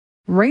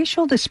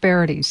Racial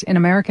disparities in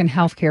American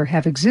healthcare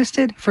have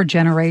existed for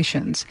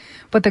generations,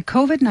 but the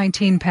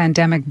COVID-19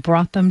 pandemic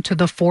brought them to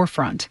the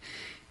forefront.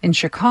 In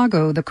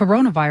Chicago, the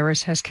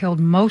coronavirus has killed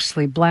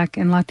mostly Black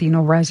and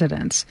Latino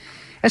residents.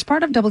 As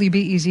part of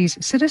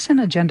WBEZ's Citizen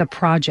Agenda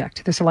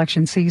project this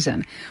election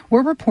season,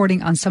 we're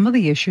reporting on some of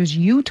the issues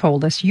you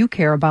told us you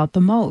care about the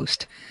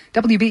most.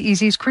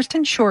 WBEZ's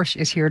Kristen Schorsch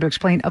is here to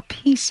explain a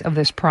piece of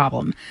this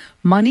problem: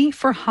 money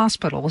for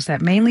hospitals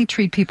that mainly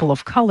treat people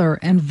of color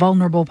and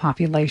vulnerable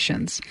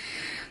populations.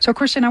 So,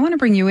 Kristen, I want to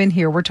bring you in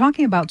here. We're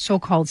talking about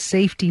so-called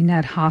safety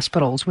net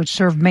hospitals, which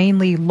serve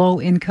mainly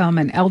low-income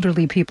and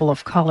elderly people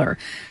of color.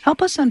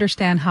 Help us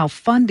understand how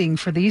funding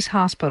for these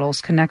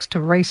hospitals connects to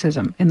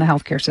racism in the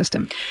healthcare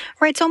system.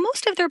 Right. So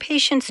most of their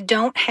patients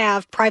don't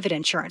have private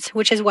insurance,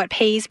 which is what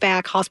pays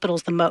back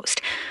hospitals the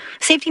most.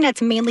 Safety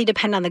nets mainly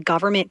depend on the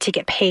government to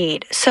get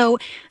paid. So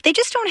they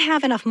just don't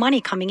have enough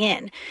money coming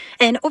in.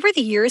 And over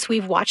the years,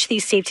 we've watched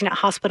these safety net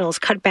hospitals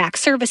cut back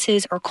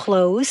services or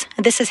close.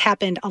 And this has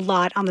happened a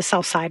lot on the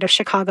south side of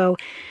Chicago.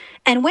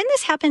 And when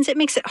this happens, it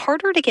makes it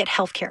harder to get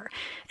health care.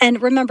 And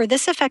remember,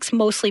 this affects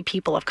mostly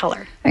people of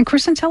color. And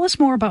Kristen, tell us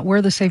more about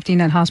where the safety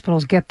net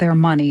hospitals get their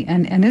money,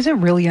 and is it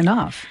really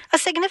enough? A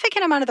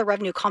significant amount of the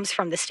revenue comes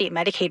from the state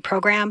Medicaid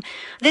program.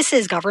 This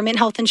is government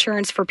health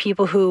insurance for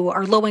people who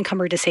are low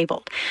income or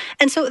disabled.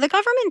 And so the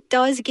government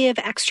does give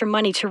extra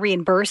money to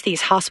reimburse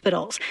these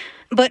hospitals.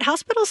 But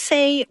hospitals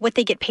say what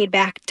they get paid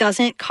back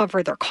doesn't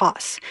cover their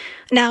costs.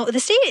 Now, the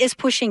state is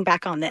pushing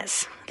back on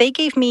this. They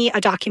gave me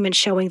a document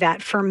showing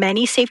that for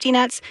many safety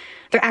nets,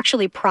 they're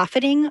actually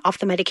profiting off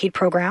the Medicaid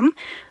program.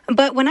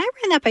 But when I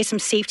ran that by some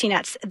safety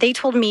nets, they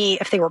told me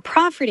if they were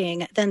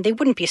profiting, then they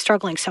wouldn't be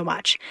struggling so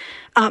much.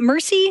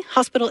 Mercy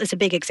Hospital is a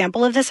big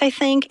example of this, I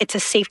think. It's a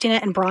safety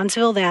net in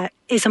Bronzeville that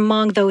is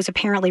among those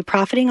apparently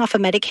profiting off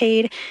of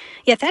Medicaid.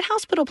 Yet that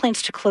hospital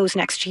plans to close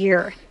next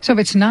year. So if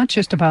it's not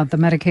just about the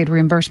Medicaid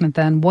reimbursement,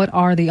 then what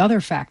are the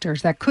other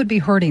factors that could be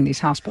hurting these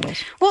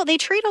hospitals? Well, they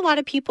treat a lot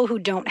of people who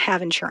don't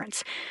have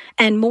insurance.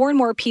 And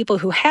more people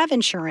who have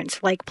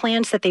insurance, like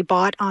plans that they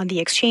bought on the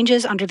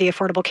exchanges under the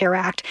Affordable Care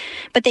Act,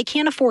 but they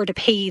can't afford to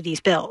pay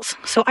these bills.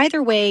 So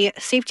either way,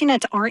 safety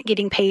nets aren't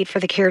getting paid for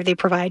the care they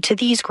provide to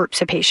these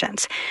groups of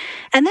patients.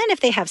 And then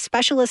if they have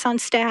specialists on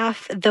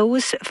staff,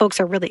 those folks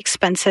are really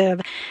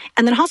expensive.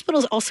 And then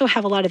hospitals also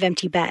have a lot of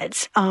empty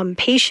beds.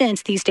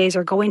 Patients these days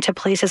are going to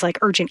places like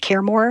urgent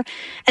care more.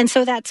 And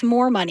so that's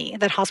more money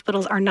that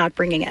hospitals are not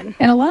bringing in.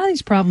 And a lot of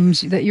these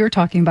problems that you're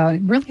talking about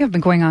really have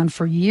been going on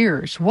for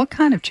years. What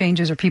kind of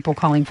changes are people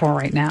calling for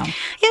right now?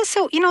 Yeah,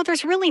 so,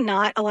 there's really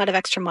not a lot of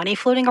extra money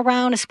floating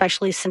around,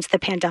 especially since the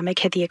pandemic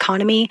hit the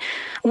economy.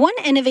 One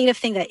innovative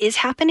thing that is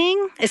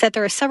happening is that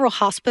there are several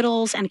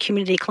hospitals and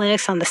community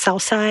clinics on the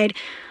south side.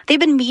 They've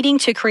been meeting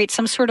to create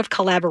some sort of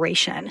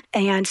collaboration.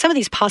 And some of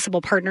these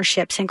possible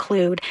partnerships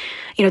include,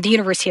 the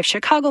University of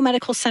Chicago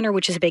Medical Center,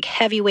 which is a big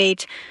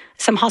heavyweight.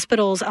 Some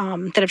hospitals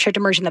that have tried to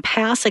merge in the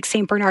past, like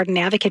St. Bernard and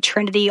Advocate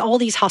Trinity, all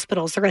these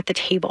hospitals, they're at the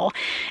table.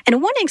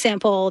 And one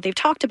example they've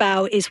talked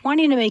about is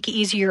wanting to make it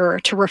easier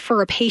to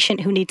refer a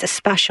patient who needs a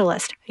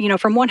specialist,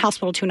 from one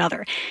hospital to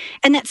another.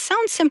 And that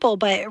sounds simple,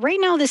 but right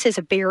now this is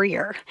a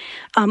barrier.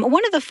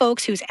 One of the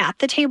folks who's at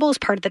the table as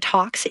part of the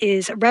talks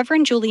is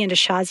Reverend Julian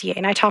DeShazier,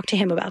 and I talked to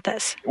him about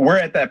this. We're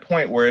at that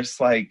point where it's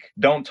like,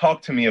 don't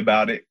talk to me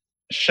about it,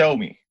 show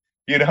me.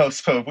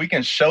 So if we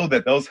can show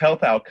that those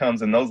health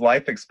outcomes and those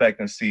life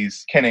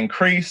expectancies can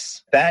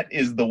increase, that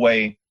is the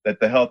way that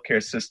the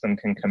healthcare system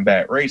can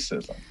combat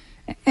racism.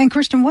 And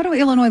Kristen, what do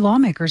Illinois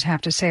lawmakers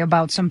have to say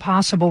about some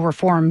possible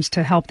reforms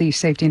to help these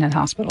safety net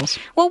hospitals?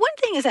 Well, one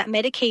thing is that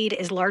Medicaid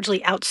is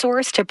largely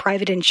outsourced to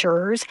private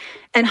insurers,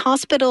 and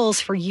hospitals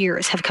for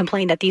years have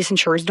complained that these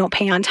insurers don't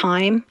pay on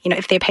time,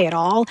 if they pay at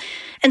all.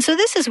 And so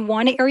this is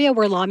one area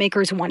where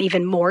lawmakers want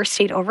even more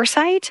state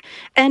oversight.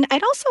 And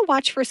I'd also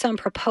watch for some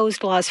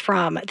proposed laws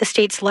from the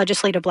state's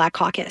Legislative Black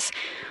Caucus.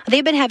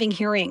 They've been having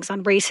hearings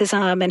on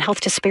racism and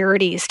health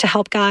disparities to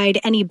help guide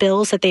any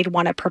bills that they'd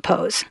want to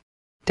propose.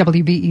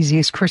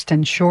 WBEZ's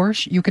Kristen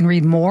Schorsch. You can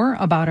read more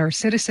about our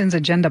Citizens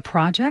Agenda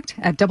project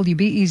at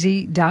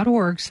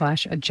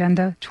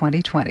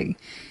wbez.org/agenda2020.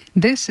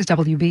 This is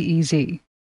WBEZ.